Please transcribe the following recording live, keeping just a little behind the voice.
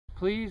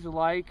Please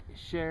like,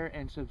 share,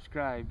 and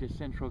subscribe to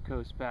Central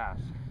Coast Bass.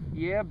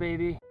 Yeah,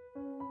 baby.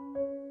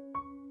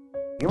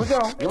 Here we go,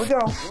 here we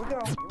go, here we go.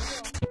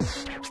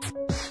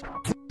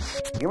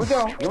 Here we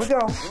go, here we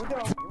go, here we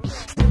go.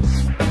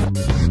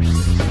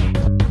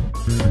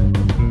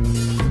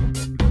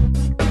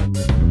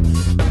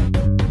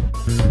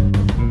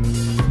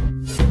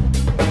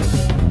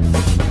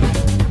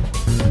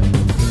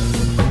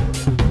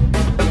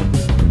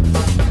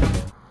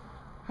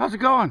 How's it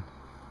going?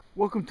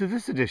 Welcome to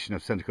this edition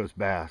of Central Coast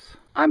Bass.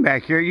 I'm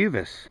back here at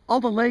Uvas. All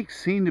the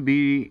lakes seem to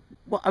be,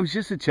 well, I was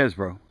just at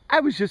Chesbro. I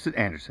was just at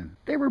Anderson.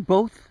 They were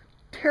both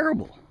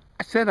terrible.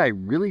 I said I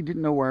really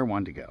didn't know where I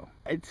wanted to go.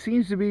 It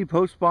seems to be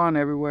post-spawn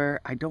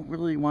everywhere. I don't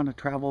really want to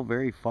travel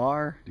very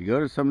far to go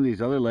to some of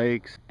these other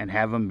lakes and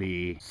have them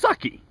be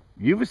sucky.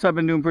 Uvas I've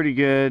been doing pretty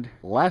good.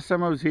 Last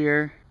time I was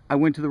here, I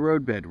went to the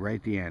roadbed right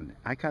at the end.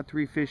 I caught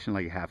 3 fish in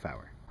like a half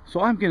hour.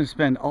 So I'm going to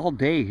spend all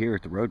day here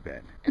at the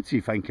roadbed and see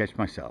if I can catch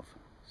myself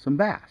some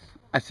bass.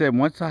 I said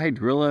once the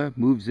hydrilla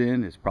moves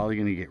in, it's probably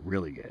going to get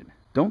really good.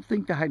 Don't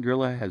think the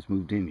hydrilla has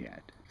moved in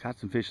yet.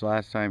 Caught some fish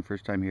last time,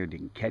 first time here,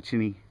 didn't catch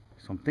any.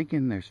 So I'm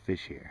thinking there's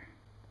fish here.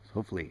 So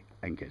hopefully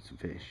I can catch some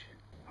fish.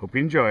 Hope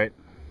you enjoy it.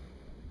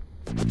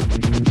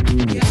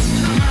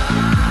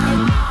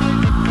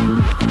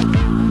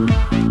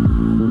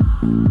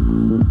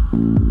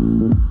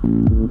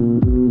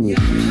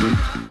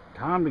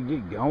 Time to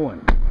get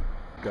going.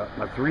 Got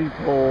my 3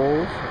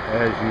 poles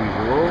as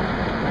usual.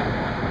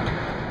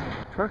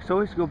 Trucks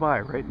always go by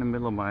right in the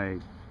middle of my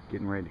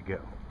getting ready to go.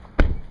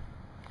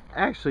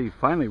 Actually,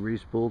 finally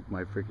re-spooled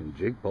my freaking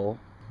jig pole.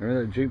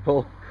 Remember that jig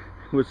pole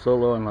was so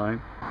low on line?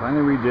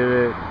 Finally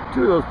redid it.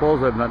 2 of those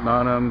poles have nothing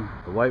on them.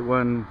 The white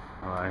one,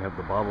 I have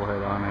the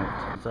bobblehead on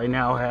it. So I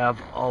now have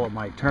all of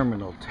my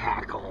terminal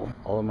tackle,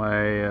 all of my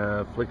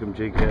flickum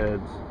jig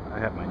heads. I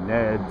have my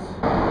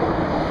Neds.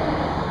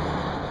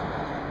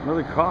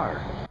 Another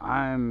car.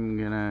 I'm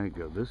gonna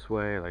go this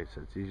way. Like I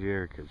said, it's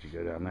easier because you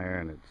go down there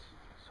and it's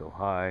so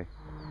high.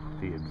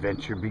 The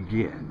adventure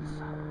begins.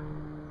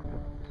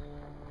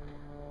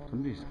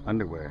 Somebody's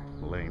underwear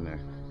laying there.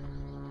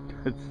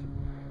 That's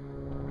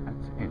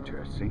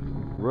interesting.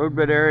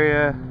 Roadbed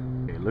area.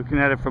 Okay, looking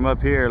at it from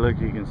up here, look,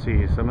 you can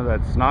see some of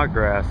that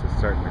snodgrass is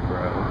starting to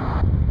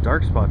grow.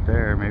 Dark spot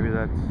there. Maybe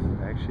that's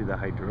actually the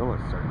hydrilla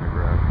starting to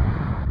grow.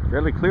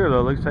 Fairly clear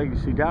though. Looks like you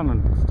see down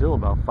and still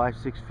about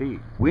 5-6 feet.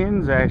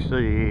 Wind's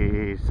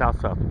actually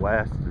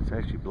south-southwest. It's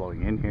actually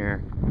blowing in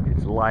here.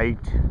 It's light.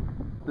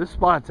 This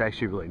spot's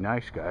actually really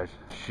nice, guys.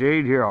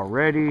 Shade here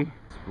already.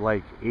 It's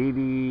like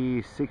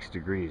 86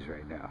 degrees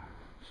right now.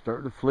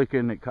 Starting to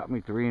flicken. It caught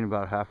me 3 in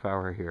about a half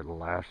hour here the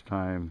last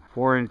time.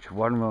 4-inch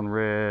watermelon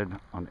red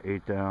on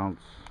 1/8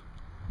 ounce.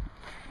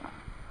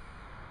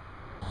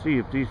 See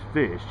if these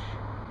fish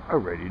are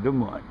ready to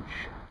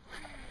munch.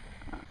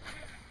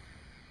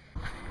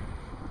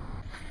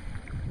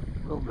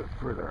 A little bit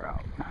further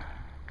out.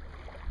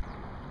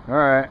 All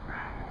right.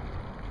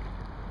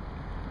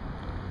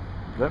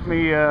 Let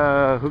me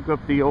hook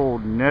up the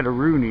old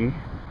Ned-a-rooney.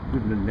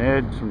 Give the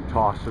Ned some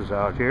tosses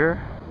out here.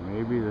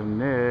 Maybe the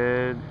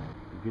Ned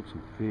will get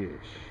some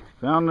fish.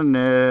 Found the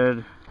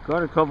Ned.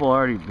 Got a couple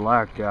already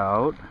blacked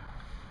out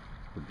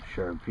with the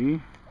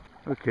Sharpie.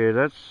 Okay,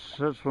 that's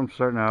what I'm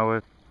starting out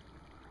with.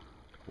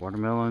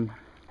 Watermelon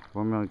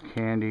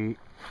candy.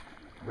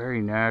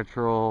 Very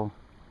natural.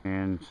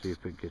 And see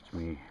if it gets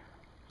me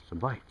some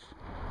bites.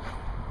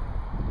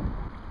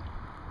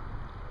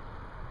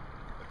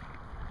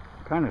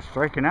 Kind of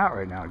striking out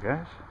right now,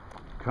 guys.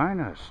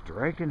 Kind of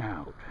striking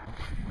out.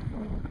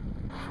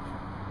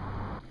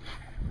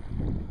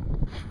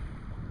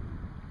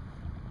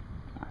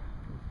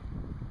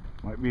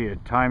 Might be a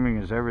timing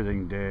is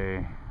everything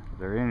day.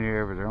 They're in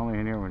here, but they're only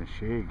in here when the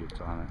shade gets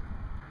on it.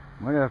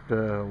 Might have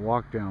to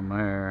walk down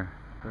there.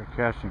 They're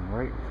casting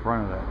right in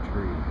front of that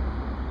tree.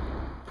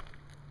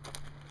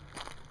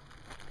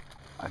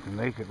 I can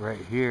make it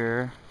right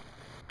here.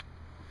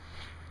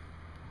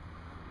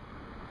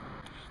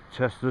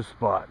 Test this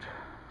spot.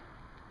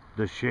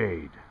 The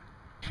shade.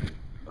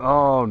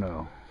 Oh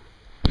no.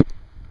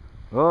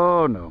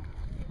 Oh no.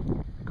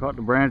 Caught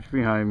the branch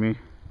behind me.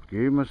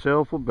 Gave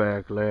myself a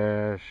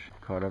backlash.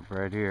 Caught up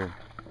right here.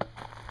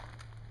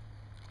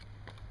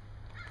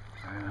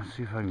 Alright, let's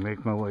see if I can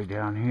make my way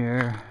down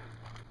here.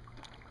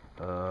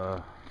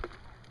 I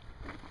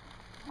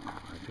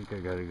think I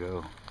gotta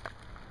go.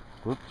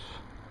 Whoops.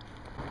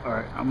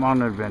 Alright, I'm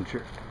on an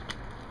adventure.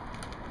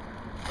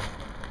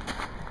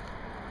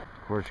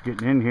 Of course,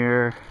 getting in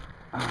here,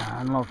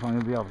 I don't know if I'm going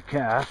to be able to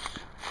cast.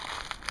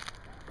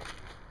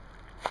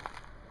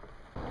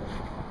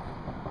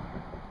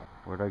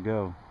 Where'd I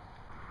go?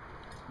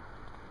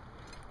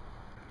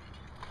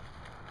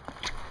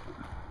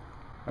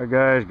 Alright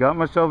guys, got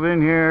myself in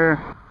here.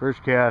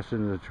 First cast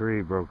into the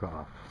tree broke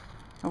off.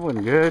 That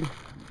wasn't good.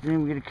 Didn't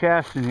even get a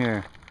cast in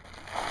here.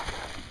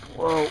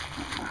 Whoa.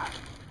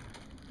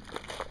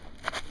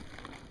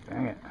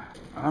 Dang it.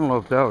 I don't know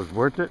if that was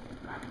worth it.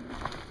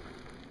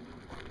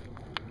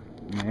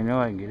 I know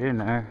I can get in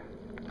there.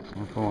 I don't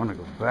know if I want to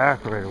go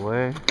back right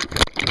away.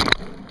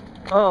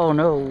 Oh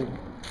no.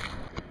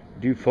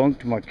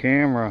 Defunked my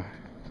camera.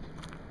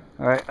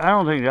 Alright, I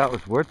don't think that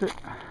was worth it.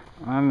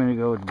 I'm gonna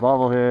go with the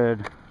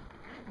bobblehead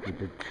with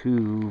the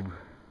tube.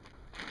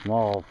 I'm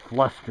all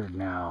flustered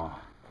now.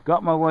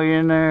 Got my way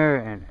in there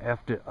and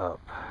effed it up.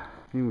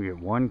 I think we get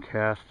one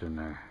cast in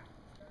there.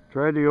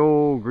 Tried the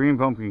old green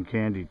pumpkin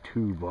candy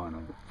tube on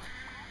them.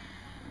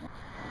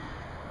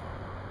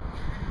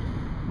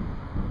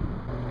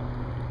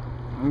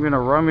 I'm gonna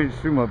rummage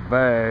through my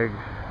bag.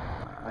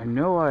 I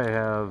know I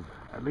have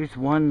at least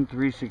one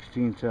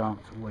 3/16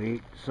 ounce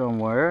weight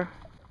somewhere.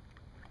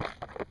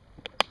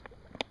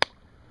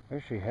 I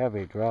actually have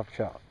a drop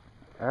shot,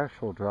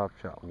 actual drop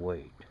shot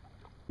weight.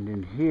 And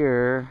in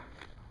here,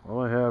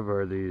 all I have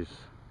are these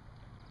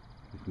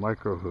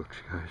micro hooks,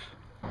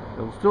 guys.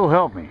 It'll still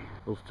help me.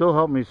 It'll still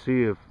help me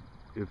see if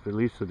at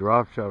least the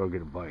drop shot will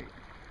get a bite.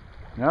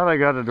 Now that I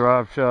got the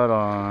drop shot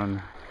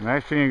on, I'm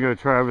actually gonna go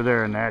try over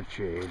there in that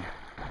shade.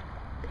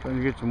 Trying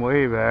to get some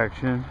wave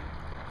action.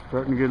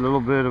 Starting to get a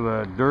little bit of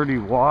a dirty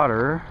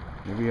water.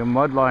 Maybe a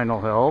mud line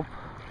will help.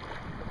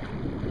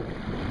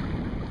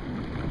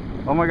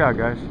 Oh my god,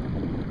 guys.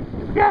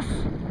 Yes!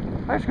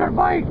 I just got a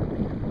bite!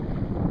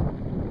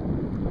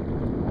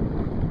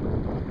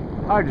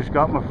 I just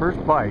got my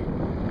first bite.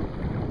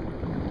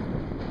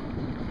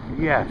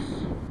 Yes.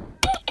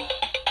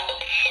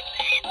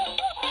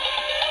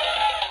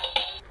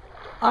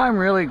 I'm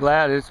really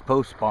glad it's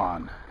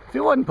post-spawn. If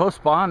it wasn't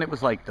post-spawn, it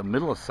was like the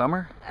middle of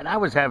summer, and I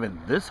was having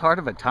this hard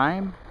of a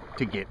time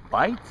to get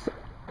bites,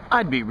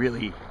 I'd be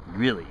really,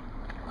 really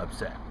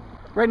upset.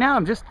 Right now,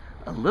 I'm just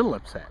a little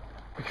upset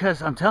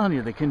because I'm telling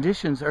you, the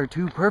conditions are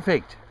too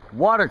perfect.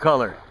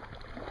 Watercolor,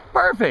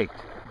 perfect.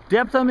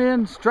 Depth I'm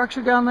in,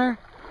 structure down there,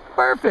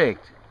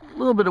 perfect. A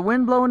little bit of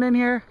wind blowing in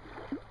here,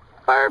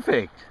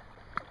 perfect.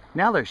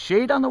 Now there's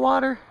shade on the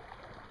water,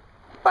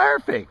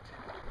 perfect.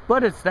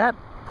 But it's that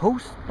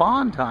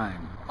post-spawn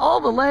time. All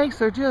the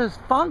lakes are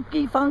just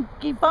funky,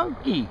 funky,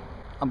 funky.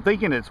 I'm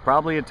thinking it's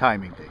probably a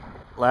timing thing.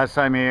 Last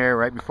time here,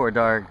 right before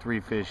dark, 3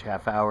 fish,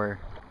 half hour.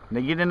 And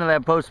they get into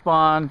that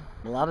post-spawn.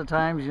 A lot of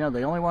times, you know,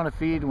 they only want to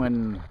feed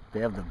when they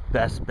have the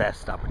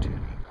best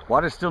opportunity.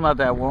 Water's still not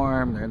that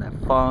warm. They're in that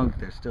funk.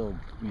 They're still,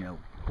 you know,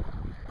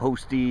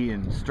 posty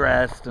and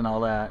stressed and all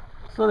that.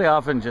 So they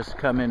often just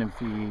come in and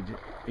feed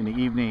in the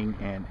evening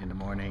and in the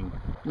morning.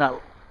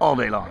 Not all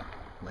day long.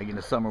 Like in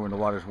the summer when the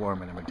water's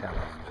warm and their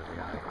metabolism's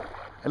really high.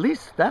 At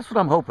least that's what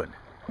I'm hoping.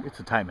 It's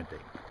a timing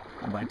thing.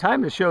 And by the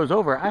time the show's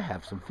over, I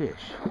have some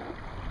fish.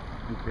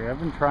 Okay, I've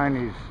been trying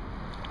these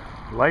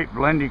light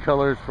blendy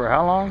colors for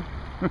how long?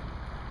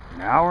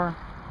 An hour?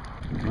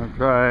 I'm gonna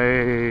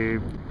try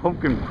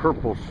pumpkin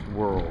purple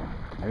swirl.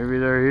 Maybe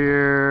they're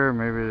here,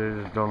 maybe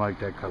they just don't like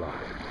that color.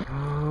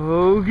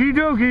 Okie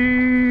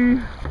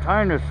dokie!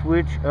 Time to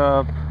switch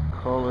up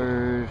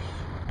colors.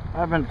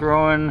 I've been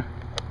throwing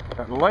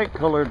that light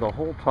color the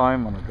whole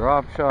time on the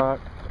drop shot.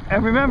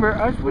 And remember,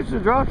 I switched the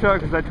drop shot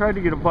because I tried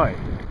to get a bite.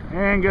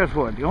 And guess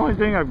what? The only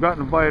thing I've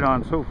gotten a bite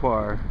on so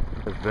far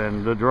has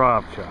been the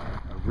drop shot.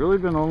 I've really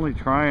been only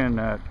trying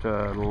that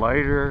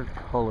lighter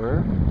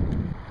color.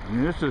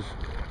 And this is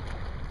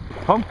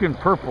pumpkin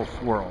purple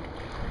swirl.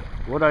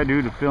 What I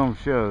do to film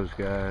shows,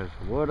 guys.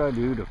 What I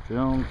do to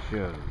film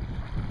shows.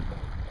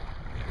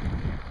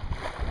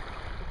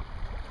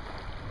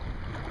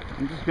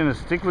 I'm just going to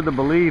stick with the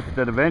belief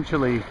that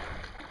eventually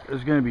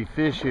there's going to be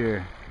fish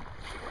here.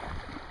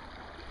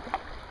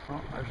 Oh,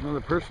 there's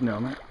another person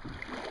down there.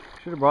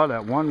 Should have brought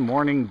that one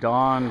morning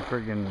dawn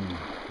friggin'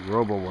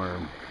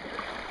 robo-worm.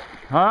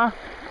 Huh?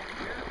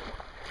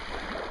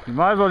 You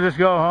might as well just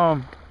go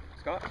home.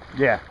 Scott?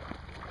 Yeah.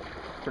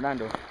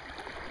 Fernando.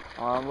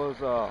 I was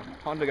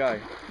Honda guy,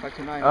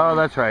 529. Oh,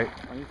 that's right.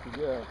 I used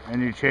to, yeah.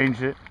 And you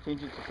changed it?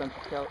 Change it to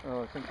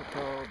Central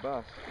Cal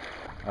Bass.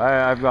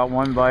 I've got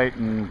one bite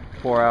in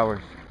 4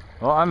 hours.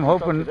 Well, I'm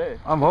hoping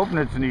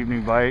it's an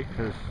evening bite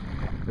because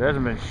there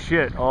hasn't been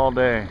shit all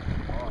day.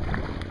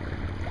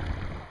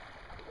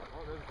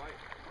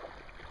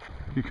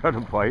 You got a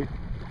bite?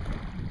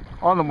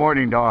 On the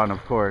morning dawn,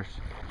 of course.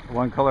 The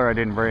one color I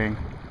didn't bring.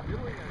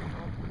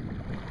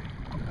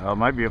 It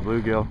might be a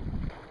bluegill.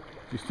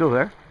 Is he still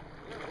there?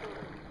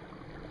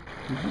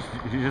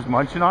 Is he just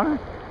munching on it?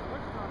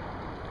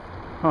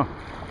 Huh.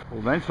 Well,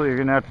 eventually you're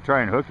gonna have to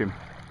try and hook him.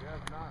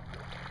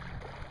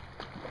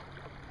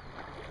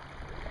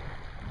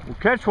 Well,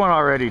 catch one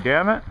already,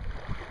 damn it.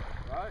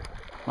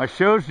 My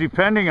show's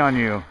depending on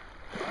you.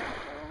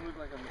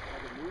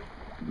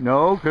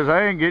 No, because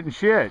I ain't getting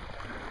shit.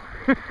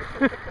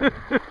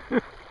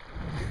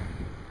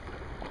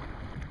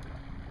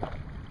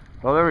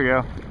 Oh, there we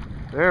go.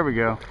 There we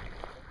go.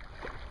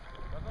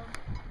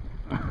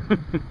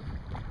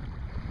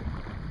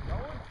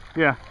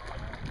 Yeah.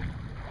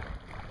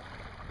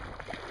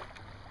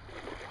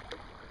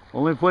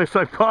 Only place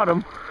I've caught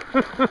him.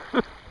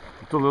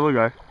 It's a little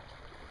guy.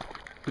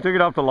 We took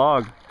it off the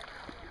log.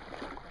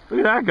 Look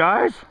at that,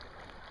 guys.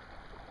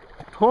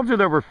 Told you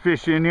there were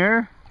fish in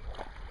here.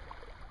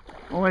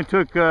 Only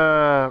took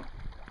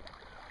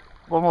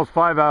almost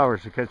 5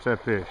 hours to catch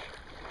that fish.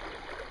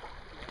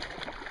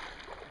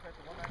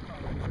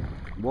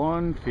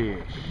 One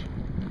fish.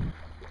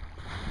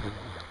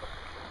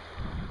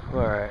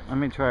 Alright, let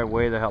me try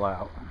way the hell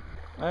out.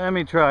 Let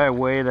me try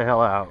way the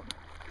hell out.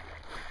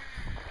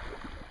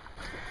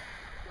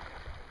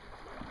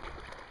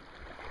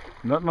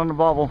 Nothing on the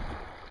bobble.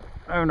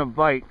 Not even a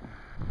bite.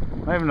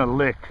 Not even a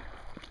lick.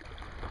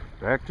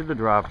 Back to the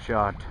drop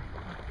shot.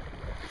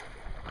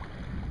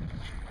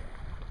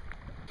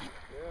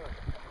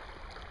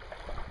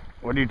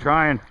 What are you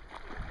trying?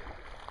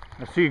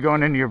 I see you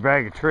going into your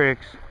bag of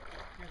tricks.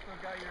 You still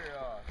got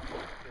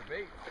your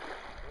bait,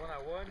 the one I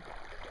won?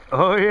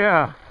 Oh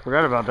yeah,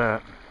 forgot about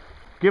that.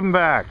 Give them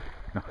back.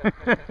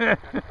 I'm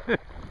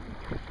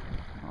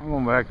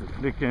going back to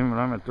stick him, but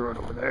I'm going to throw it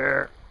over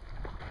there.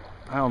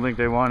 I don't think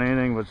they want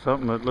anything but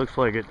something that looks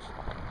like it's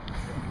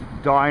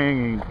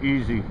dying and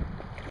easy.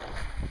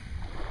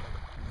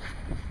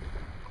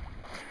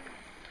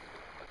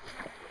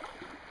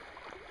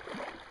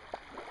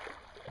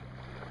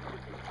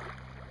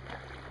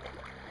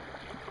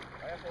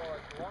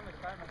 The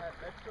longest time I had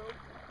Metro,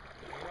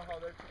 you know how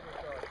they're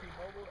with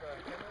T-Mobile, the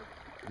antennas?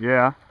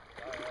 Yeah.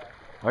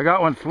 I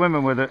got one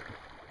swimming with it.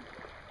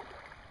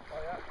 Oh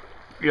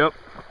yeah? Yep.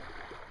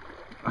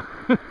 Oh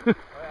yeah, I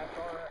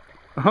saw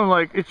that. I'm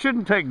like, it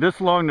shouldn't take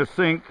this long to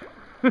sink.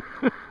 It's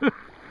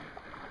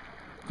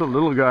a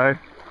little guy.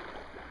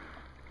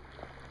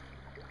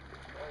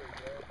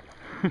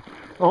 The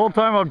whole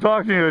time I'm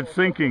talking to you, it's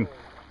sinking.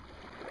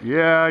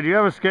 Yeah, do you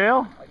have a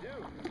scale? I do.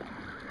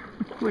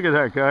 Look at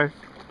that, guys.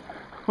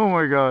 Oh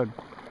my God.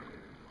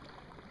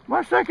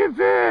 My second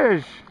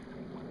fish!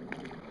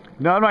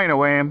 No, I'm not gonna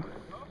weigh him.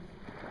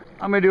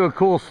 I'm gonna do a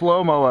cool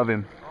slow-mo of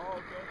him. Oh,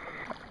 okay.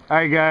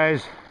 Alright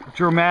guys,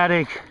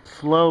 dramatic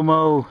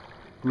slow-mo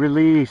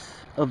release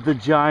of the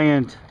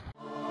giant.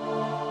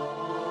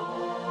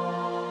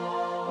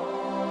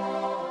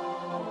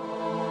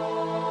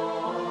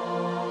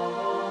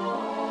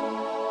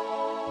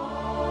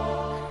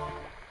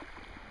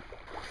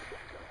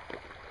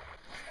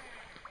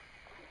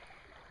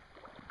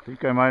 I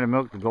think I might have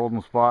milked the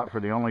golden spot for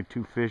the only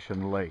 2 fish in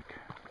the lake.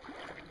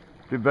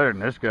 Did better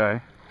than this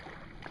guy.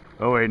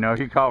 Oh wait, no,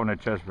 he caught one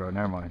at Chesbro,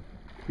 never mind.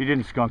 He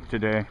didn't skunk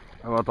today.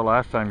 How about the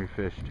last time you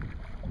fished?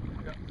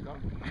 Yeah,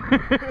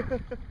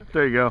 skunk.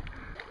 There you go.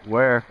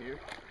 Where? Here.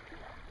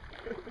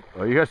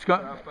 Oh, you got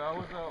skunk? I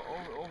was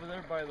over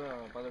there by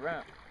the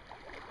ramp.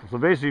 So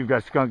basically you've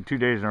got skunk 2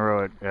 days in a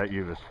row at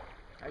Uvas.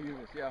 At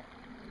Uvas, yeah.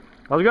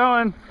 How's it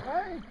going?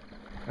 Hi.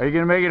 Are you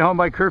gonna make it home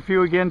by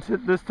curfew again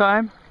this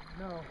time?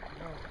 No,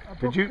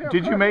 no.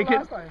 Did you make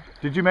it?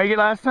 Did you make it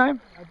last time?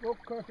 I broke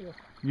curfew.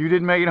 You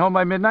didn't make it home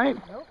by midnight?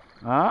 Nope.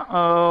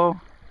 Uh-oh.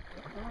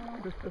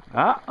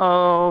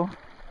 Uh-oh.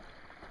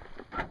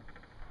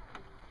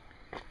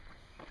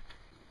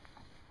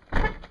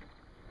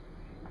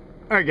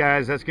 Alright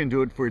guys, that's going to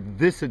do it for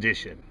this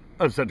edition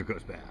of Central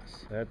Coast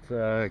Bass.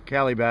 That's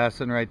Cali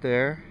Bassin right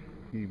there.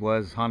 He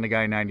was Honda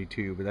Guy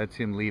 92, but that's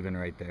him leaving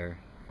right there.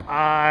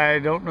 I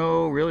don't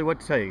know really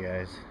what to tell you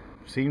guys.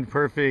 Seemed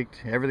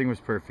perfect, everything was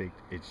perfect.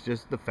 It's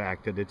just the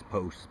fact that it's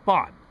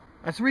post-spawn.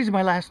 That's the reason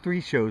my last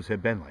 3 shows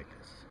have been like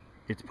this.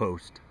 It's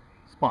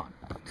post-spawn.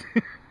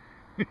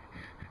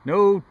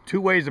 No 2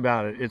 ways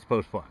about it, it's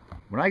post-spawn.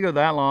 When I go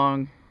that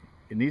long,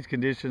 in these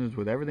conditions,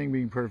 with everything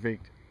being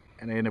perfect,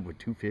 and I end up with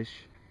 2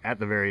 fish at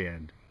the very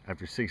end,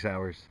 after 6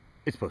 hours,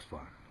 it's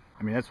post-spawn.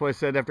 I mean, that's why I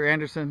said after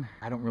Anderson,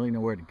 I don't really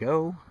know where to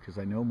go, because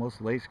I know most of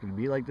the lake's going to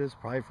be like this,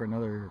 probably for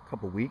another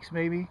couple weeks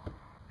maybe.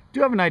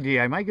 Do have an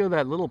idea. I might go to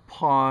that little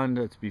pond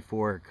that's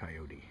before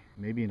Coyote.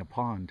 Maybe in a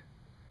pond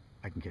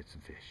I can catch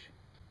some fish.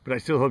 But I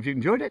still hope you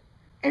enjoyed it,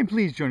 and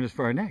please join us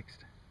for our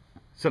next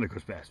Central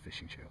Coast Bass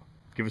Fishing Show.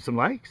 Give us some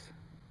likes,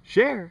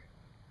 share,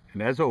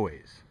 and as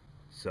always,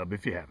 sub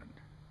if you haven't.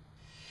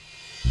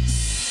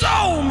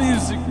 Soul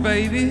music,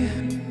 baby.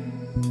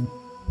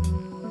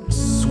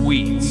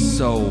 Sweet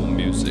soul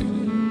music.